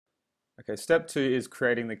Okay, step 2 is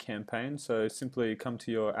creating the campaign. So simply come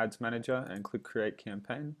to your ads manager and click create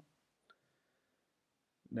campaign.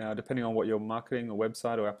 Now, depending on what you're marketing, a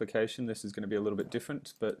website or application, this is going to be a little bit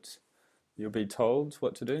different, but you'll be told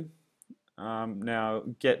what to do. Now,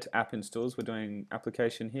 get app installs. We're doing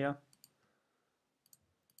application here.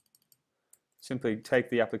 Simply take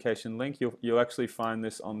the application link. You'll actually find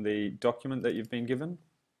this on the document that you've been given.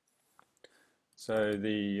 So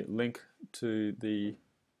the link to the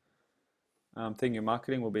thing you're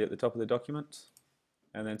marketing will be at the top of the document,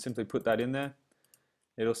 and then simply put that in there.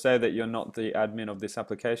 It'll say that you're not the admin of this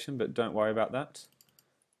application, but don't worry about that.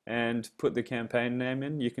 And put the campaign name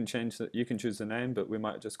in. You can change that. You can choose the name, but we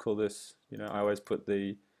might just call this. I always put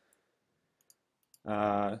the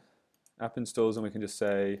app installs, and we can just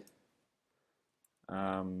say,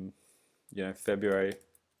 February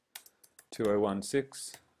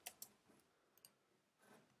 2016.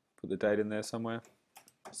 Put the date in there somewhere.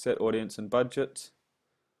 Set audience and budget.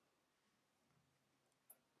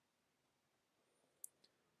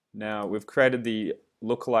 Now we've created the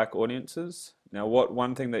lookalike audiences. Now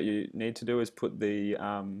one thing that you need to do is put the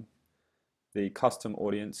custom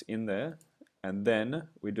audience in there, and then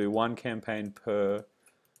we do one campaign per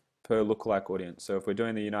lookalike audience. So if we're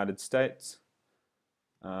doing the United States,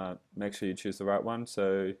 make sure you choose the right one.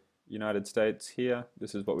 So United States here,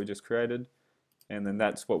 this is what we just created, and then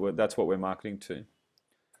that's what we're marketing to.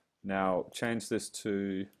 Now change this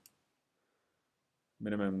to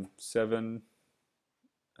minimum 7.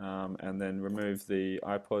 And then remove the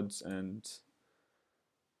iPods and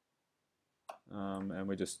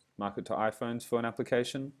we just mark it to iPhones for an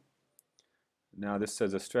application. Now this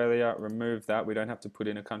says Australia, remove that. We don't have to put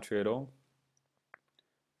in a country at all.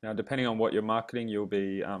 Now depending on what you're marketing, you'll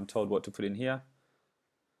be told what to put in here.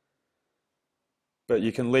 But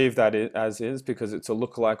you can leave that as is because it's a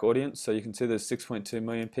lookalike audience. So you can see there's 6.2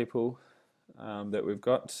 million people that we've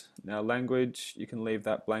got. Now language, you can leave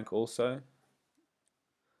that blank also.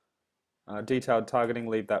 Detailed targeting,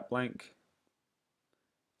 leave that blank,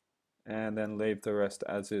 and then leave the rest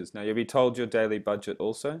as is. Now you'll be told your daily budget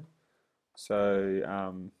also,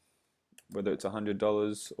 so whether it's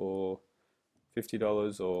 $100 or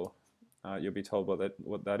 $50, or you'll be told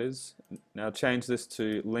what that is. Now change this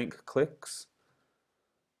to link clicks,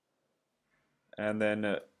 and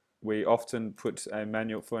then we often put a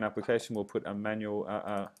manual for an application. We'll put a manual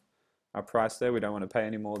a price there. We don't want to pay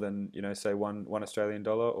any more than say one Australian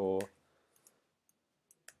dollar or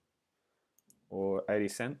 80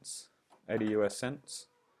 cents, 80 US cents.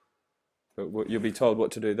 But you'll be told what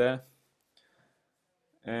to do there.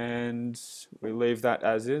 And we leave that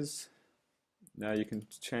as is. Now you can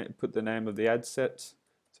put the name of the ad set.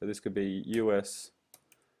 So this could be USA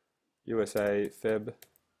Feb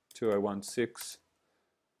 2016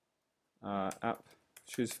 app.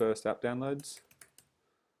 Choose first app downloads.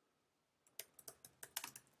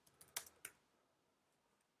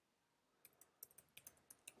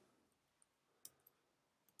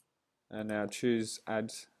 And now choose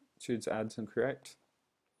ads and create.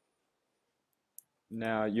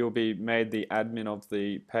 Now you'll be made the admin of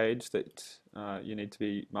the page that you need to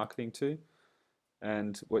be marketing to.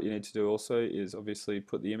 And what you need to do also is obviously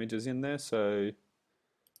put the images in there. So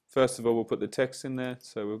first of all, we'll put the text in there.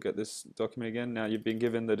 So we'll get this document again. Now you've been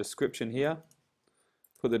given the description here.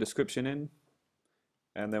 Put the description in.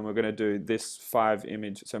 And then we're going to do this 5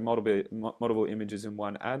 image, so multiple images in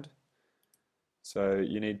one ad. So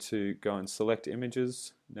you need to go and select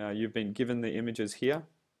images. Now you've been given the images here.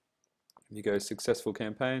 You go successful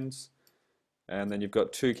campaigns, and then you've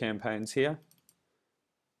got 2 campaigns here.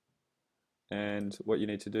 And what you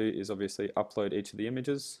need to do is obviously upload each of the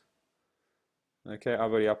images. Okay,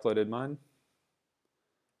 I've already uploaded mine.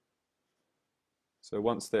 So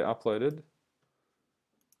once they're uploaded,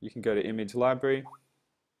 you can go to image library.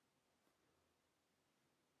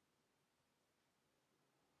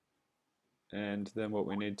 And then what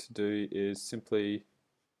we need to do is simply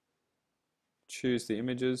choose the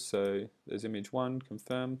images. So there's image 1,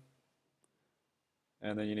 confirm,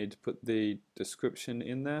 and then you need to put the description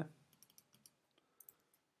in there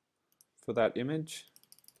for that image.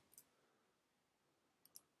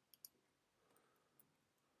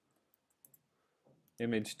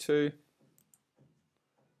 Image 2,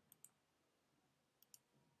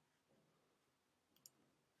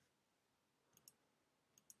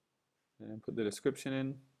 and put the description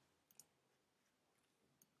in.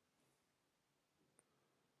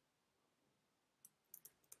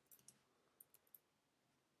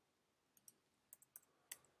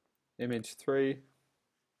 Image 3,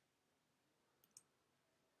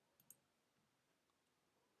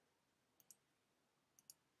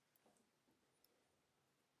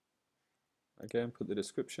 Again, put the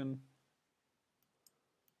description.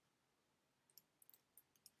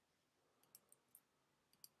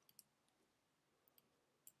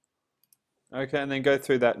 Okay, and then go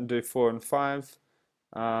through that and do 4 and 5,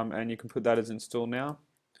 and you can put that as install now.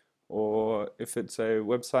 Or if it's a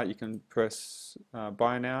website, you can press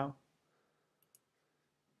buy now.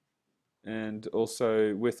 And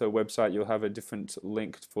also with a website, you'll have a different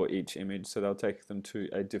link for each image, so they'll take them to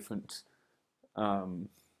a different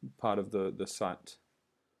part of the site.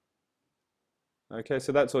 Okay,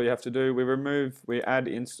 so that's all you have to do. We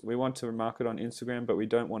want to mark it on Instagram, but we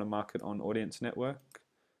don't want to mark it on Audience Network.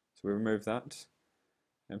 So we remove that.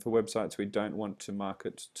 And for websites, we don't want to mark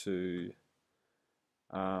it to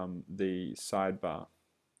the sidebar.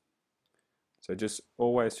 So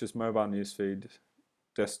always just mobile newsfeed,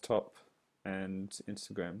 desktop, and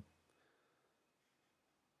Instagram.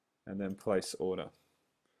 And then place order.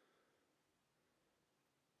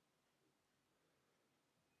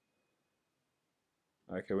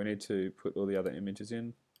 Okay, we need to put all the other images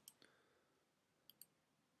in.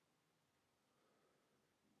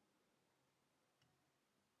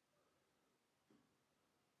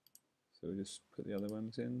 So we just put the other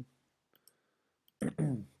ones in.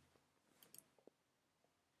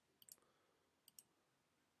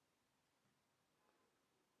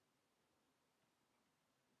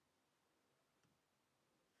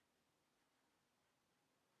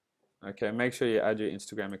 Okay, make sure you add your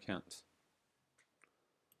Instagram account.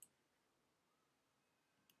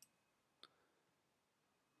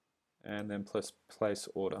 And then place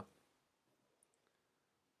order.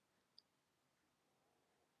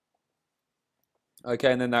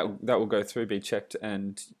 Okay, and then that will go through, be checked,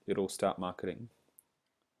 and it'll start marketing.